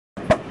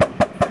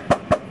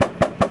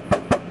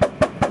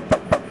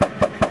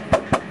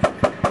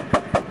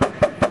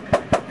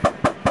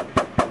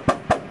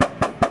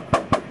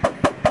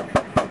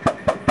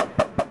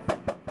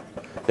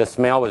This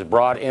mill was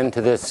brought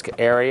into this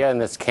area, in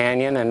this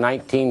canyon, in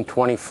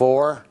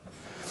 1924.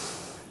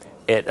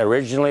 It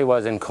originally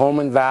was in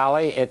Coleman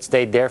Valley. It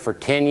stayed there for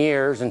 10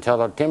 years until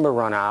the timber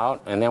run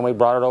out, and then we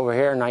brought it over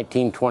here in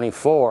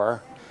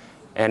 1924,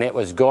 and it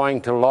was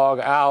going to log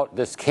out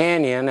this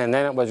canyon, and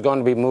then it was going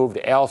to be moved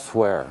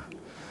elsewhere.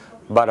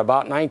 But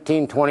about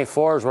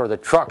 1924 is where the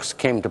trucks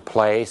came to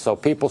play, so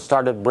people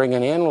started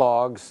bringing in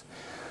logs,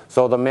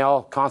 so the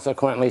mill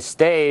consequently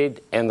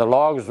stayed, and the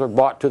logs were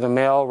brought to the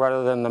mill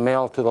rather than the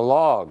mill to the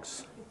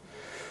logs.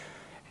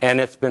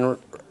 And it's been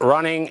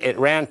running, it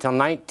ran till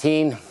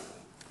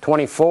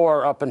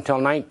 1924 up until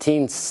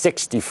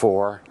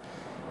 1964.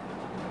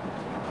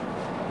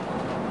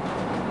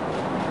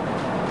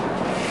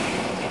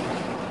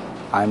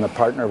 I'm a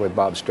partner with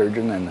Bob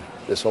Sturgeon in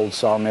this old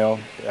sawmill,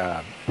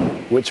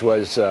 which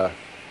was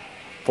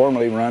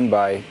formerly run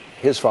by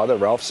his father,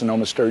 Ralph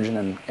Sonoma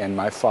Sturgeon, and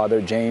my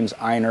father, James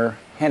Einer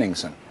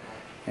Henningsen.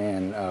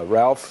 And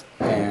Ralph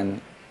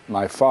and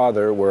my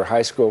father were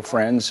high school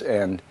friends,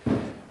 and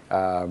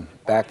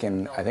back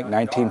in, I think,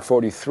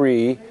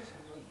 1943,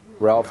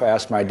 Ralph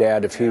asked my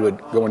dad if he would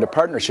go into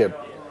partnership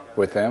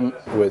with them,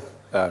 with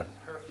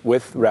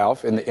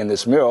Ralph in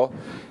this mill,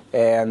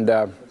 and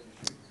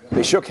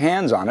they shook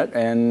hands on it,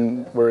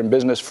 and we're in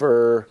business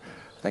for,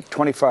 I think,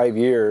 25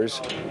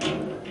 years.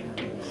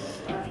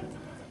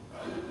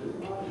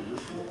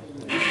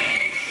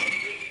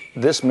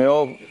 This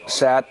mill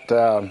sat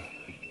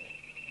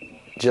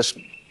just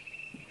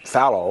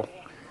fallow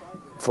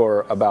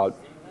for about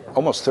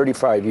almost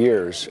 35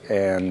 years,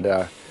 and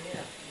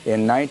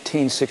in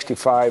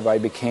 1965 I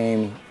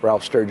became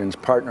Ralph Sturgeon's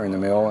partner in the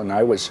mill, and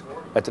I was,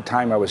 at the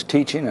time I was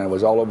teaching, and I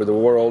was all over the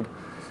world.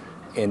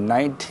 In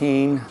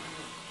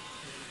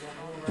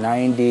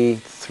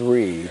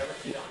 1993,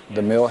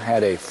 the mill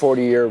had a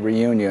 40-year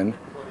reunion,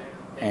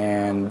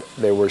 and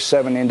there were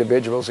 7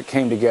 individuals that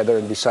came together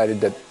and decided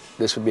that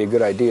this would be a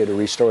good idea to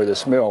restore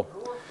this mill.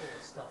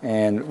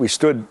 And we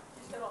stood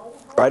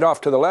right off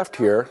to the left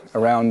here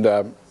around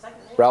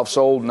Ralph's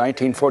old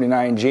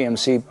 1949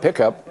 GMC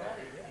pickup,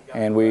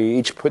 and we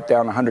each put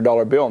down a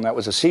 $100 bill, and that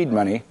was the seed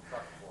money.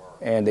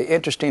 And the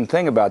interesting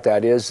thing about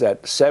that is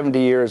that 70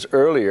 years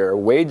earlier,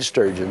 Wade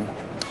Sturgeon,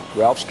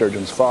 Ralph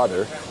Sturgeon's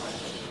father,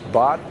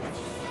 bought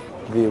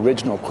the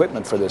original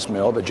equipment for this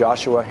mill, the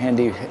Joshua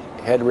Hendy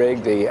head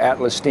rig, the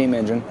Atlas steam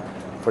engine,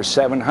 for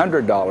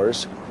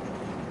 $700,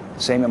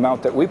 the same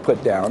amount that we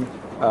put down.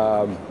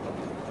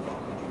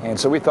 And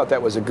so we thought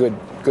that was a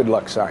good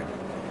luck sign.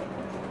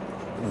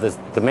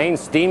 The main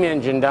steam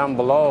engine down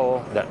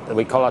below,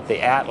 we call it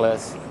the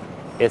Atlas,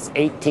 it's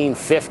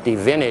 1850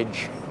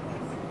 vintage,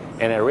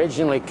 and it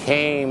originally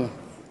came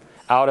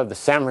out of the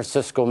San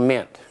Francisco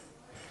Mint.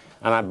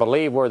 And I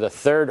believe we're the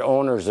 3rd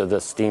owners of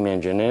this steam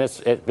engine, and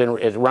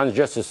it runs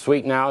just as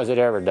sweet now as it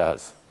ever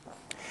does.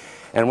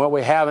 And what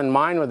we have in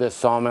mind with this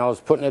sawmill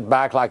is putting it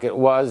back like it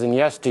was in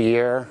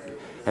yesteryear,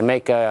 and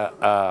make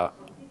a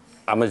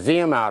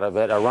museum out of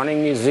it, a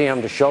running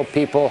museum to show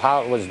people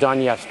how it was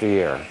done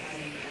yesteryear.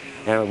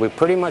 And we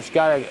pretty much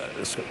got it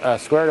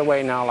squared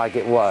away now like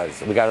it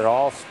was. We got it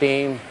all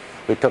steam.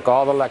 We took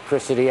all the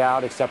electricity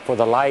out except for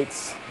the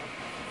lights.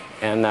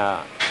 And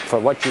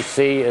for what you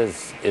see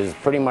is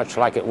pretty much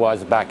like it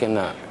was back in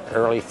the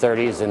early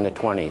 30s and the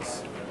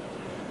 20s.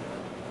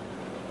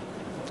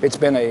 It's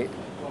been a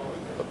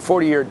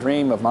 40-year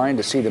dream of mine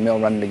to see the mill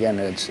running again.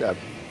 It's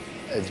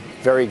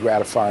very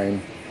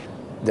gratifying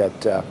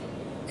that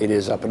it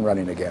is up and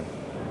running again.